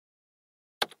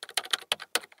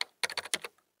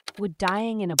Would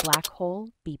dying in a black hole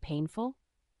be painful?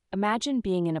 Imagine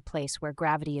being in a place where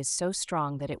gravity is so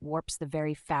strong that it warps the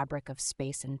very fabric of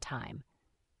space and time.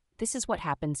 This is what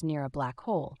happens near a black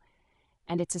hole,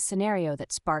 and it's a scenario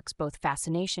that sparks both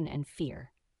fascination and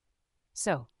fear.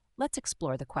 So, let's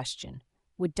explore the question: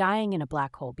 would dying in a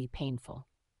black hole be painful?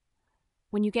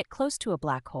 When you get close to a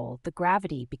black hole, the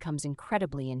gravity becomes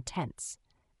incredibly intense.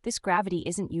 This gravity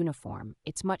isn't uniform,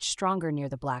 it's much stronger near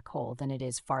the black hole than it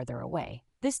is farther away.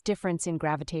 This difference in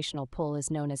gravitational pull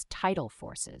is known as tidal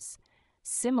forces,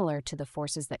 similar to the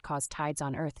forces that cause tides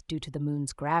on Earth due to the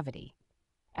moon's gravity.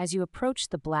 As you approach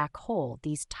the black hole,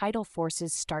 these tidal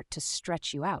forces start to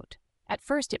stretch you out. At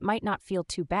first, it might not feel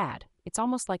too bad. It's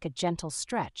almost like a gentle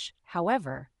stretch.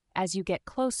 However, as you get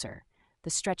closer, the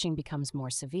stretching becomes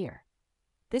more severe.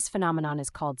 This phenomenon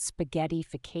is called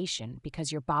spaghettification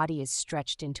because your body is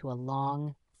stretched into a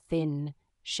long, thin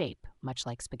shape, much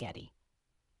like spaghetti.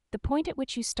 The point at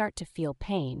which you start to feel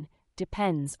pain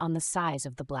depends on the size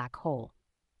of the black hole.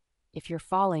 If you're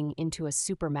falling into a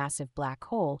supermassive black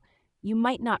hole, you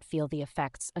might not feel the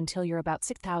effects until you're about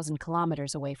 6,000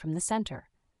 kilometers away from the center.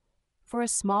 For a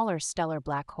smaller stellar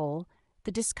black hole,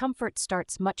 the discomfort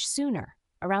starts much sooner,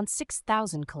 around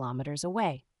 6,000 kilometers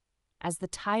away. As the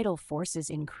tidal forces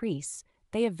increase,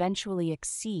 they eventually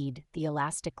exceed the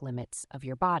elastic limits of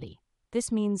your body.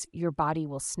 This means your body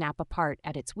will snap apart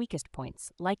at its weakest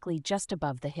points, likely just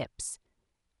above the hips.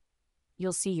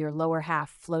 You'll see your lower half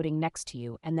floating next to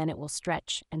you, and then it will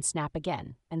stretch and snap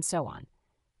again, and so on.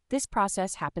 This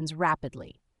process happens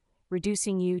rapidly,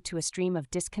 reducing you to a stream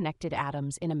of disconnected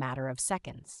atoms in a matter of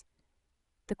seconds.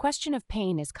 The question of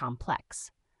pain is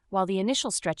complex. While the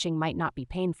initial stretching might not be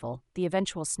painful, the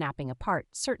eventual snapping apart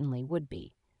certainly would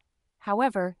be.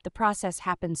 However, the process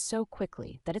happens so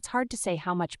quickly that it's hard to say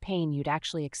how much pain you'd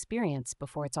actually experience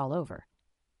before it's all over.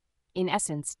 In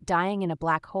essence, dying in a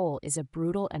black hole is a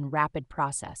brutal and rapid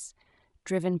process,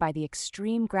 driven by the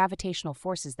extreme gravitational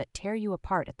forces that tear you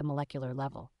apart at the molecular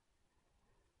level.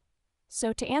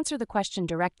 So to answer the question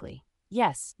directly,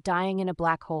 yes, dying in a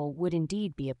black hole would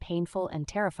indeed be a painful and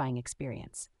terrifying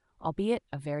experience, albeit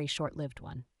a very short-lived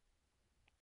one.